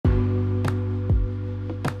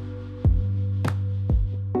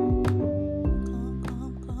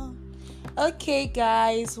Okay,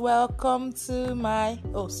 guys, welcome to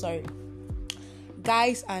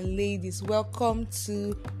guys and ladies, welcome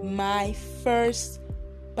to my first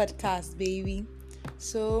podcast, baby.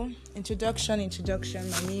 So, introduction.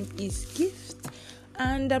 My name is Gift,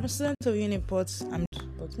 and I'm a student of Uniport.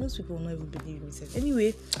 But most people will not even believe me.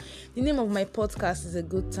 Anyway, the name of my podcast is A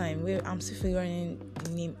Good Time, where I'm still figuring the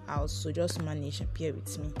name out. So just manage and bear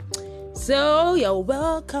with me. So you're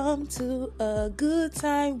welcome to A Good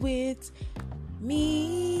Time with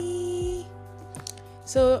me.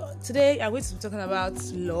 So today I'm going to be talking about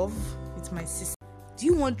love with my sister. Do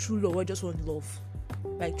you want true love or just want love?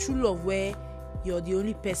 Like true love where you're the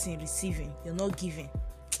only person receiving, you're not giving.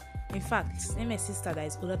 In fact, let my sister that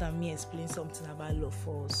is older than me explain something about love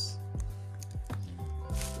for us.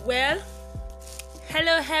 Well,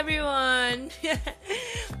 hello everyone.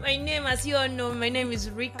 My name, as you all know, my name is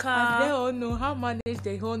Rika. As they all know, how managed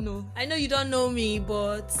they all know. I know you don't know me,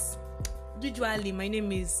 but usually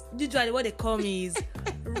what they call me is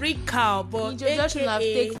Rika, but introduction have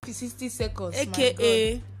taken 60 seconds.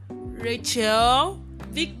 AKA Rachel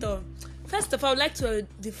Victor. First of all, I would like to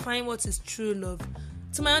define what is true love.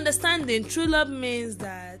 To my understanding, true love means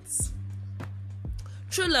that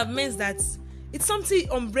it's something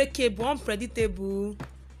unbreakable, unpredictable.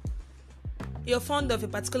 You're fond of a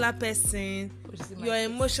particular person. You're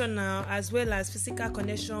emotional as well as physical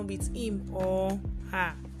connection with him or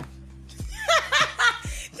her.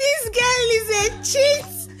 This girl is a cheat.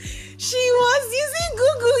 She was using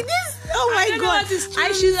Google. My God!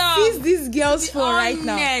 I should seize these girls for right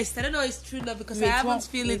now. I don't know it's true love because I haven't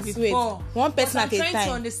felt it before. One person at a time. I'm trying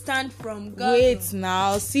to understand from God. Wait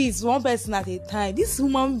now, see, it's one person at a time. This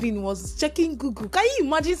human being was checking Google. Can you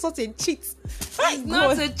imagine such a cheat? It's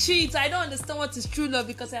not a cheat. I don't understand what is true love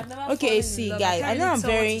because I've never. Okay, see, guys, I know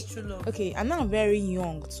I'm very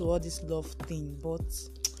young to all this love thing, but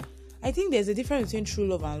I think there's a difference between true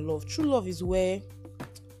love and love. True love is where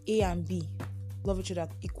A and B love each other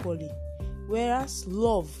equally, whereas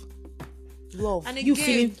love, and again,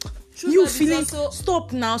 you feeling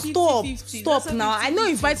stop now. I know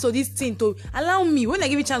invite to this thing to allow me when I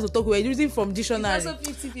give you a chance to talk. We're using from dictionary.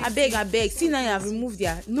 I beg. See, now you have removed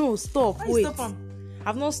stop. Wait,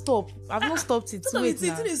 I've not stopped it.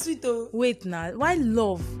 Wait now. Why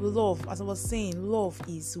love, as I was saying, love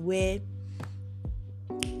is where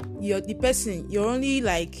you're the person, you're only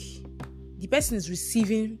like the person is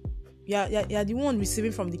receiving. You're the one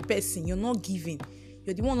receiving from the person. You're not giving.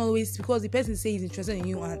 You're the one always, because the person says he's interested in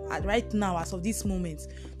you, and right now, as of this moment,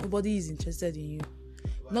 nobody is interested in you.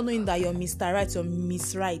 Not knowing that you're Mr. Right or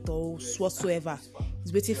Miss Right or whatsoever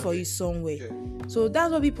is waiting for you somewhere. So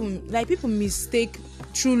that's what people mistake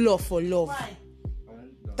true love for love. Why?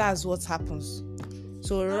 That's what happens.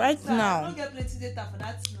 So right now,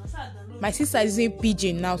 my sister is using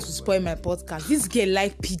pigeon now to spoil my podcast. This girl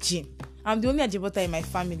like pigeon. I'm the only Ajibota in my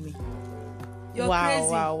family. You're crazy.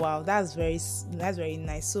 Wow. That's very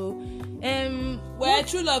nice. So,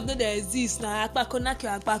 true love no there exists now. Akpako knock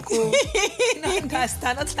your akpako.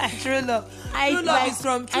 Understand? Not like true love. True love is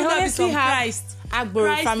from Christ.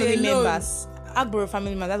 Agboro family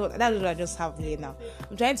members. That's what I just have here now.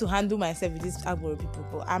 I'm trying to handle myself with these Agboro people,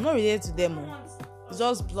 but I'm not related to them. It's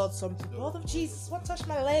just blood. Some people. Lord of Jesus, what touched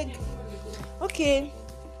my leg? Okay.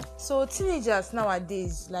 So teenagers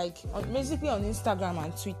nowadays, basically on Instagram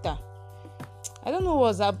and Twitter, I don't know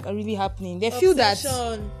what's really happening. They feel that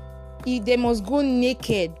they must go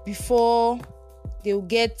naked before they'll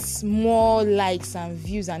get more likes and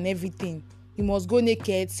views and everything. You must go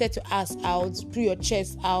naked, set your ass out, put your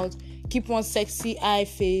chest out, keep one sexy eye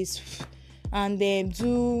face, and then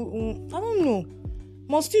do, I don't know.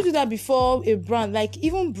 Must you do that before a brand? Like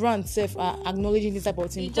even brands are acknowledging this type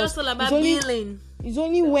of thing. It's just all about billing. It's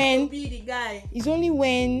only when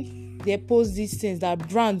they post these things that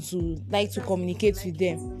brands will like to communicate with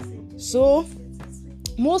them. So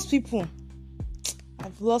most people,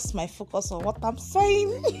 I've lost my focus on what I'm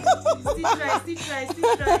saying. Still try.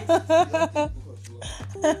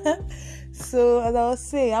 So as I was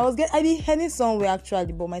saying, I been heading somewhere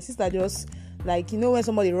actually, but my sister just when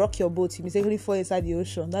somebody rock your boat, you mistakenly fall inside the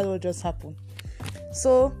ocean. That's what just happened.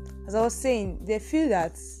 So as I was saying, they feel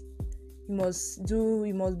that you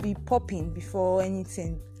must be popping before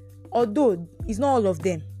anything. Although it's not all of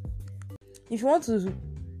them. If you want to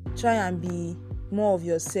try and be more of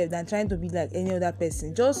yourself than trying to be like any other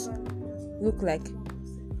person, just look like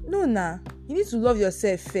you need to love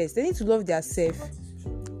yourself first. They need to love themselves.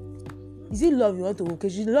 Is it love you want to go?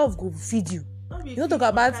 Because love go feed you. You don't talk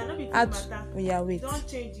about wait. Don't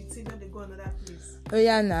change it, see, don't go another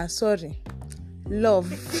place. Sorry. Love.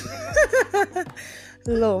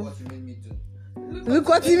 Look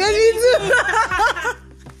what he made me do.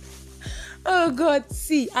 Oh God,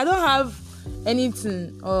 see, I don't have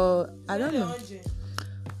anything, or I don't know.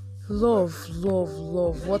 Love.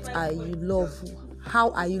 What are you? Love.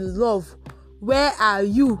 How are you? Love. Where are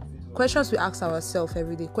you? Questions we ask ourselves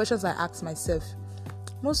every day. Questions I ask myself.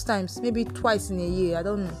 Most times, maybe twice in a year. I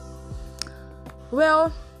don't know.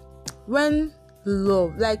 Well, when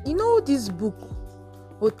love, like, you know this book,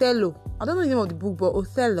 Othello. I don't know the name of the book, but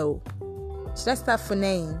Othello. Should I start for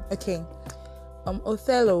name? Okay.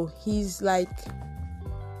 Othello, he's like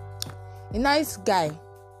a nice guy.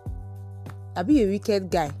 I'll be a wicked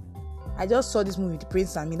guy. I just saw this movie, The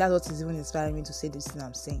Prince and Me. That's what is even inspiring me to say this thing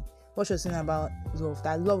I'm saying. What you're saying about love,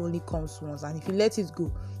 that love only comes once, and if you let it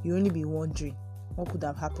go, you only be wondering what could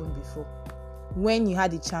have happened before, when you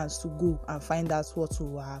had the chance to go and find out what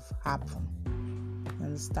will have happened. You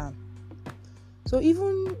understand? So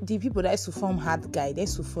even the people that used to form hard guy, they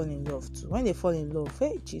used to fall in love too. When they fall in love,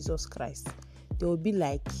 hey, Jesus Christ, they will be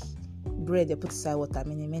like bread they put inside water,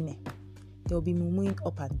 many. They will be moving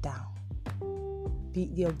up and down.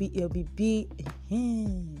 They'll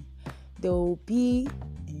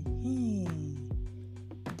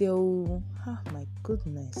oh my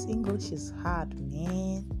goodness, English is hard,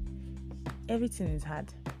 man. Everything is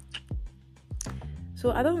hard.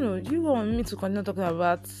 So I don't know, do you want me to continue talking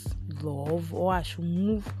about love, or I should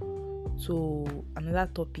move to another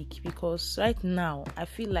topic? Because right now I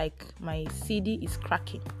feel like my CD is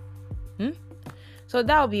cracking. So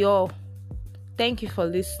that'll be all. Thank you for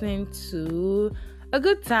listening to A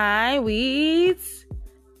Good Time with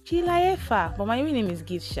Chilaefa. But my real name is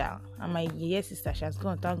Gifsha, and my sister, she has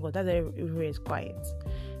gone. Thank God, that everywhere is quiet.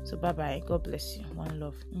 So bye bye. God bless you. One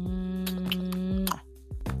love.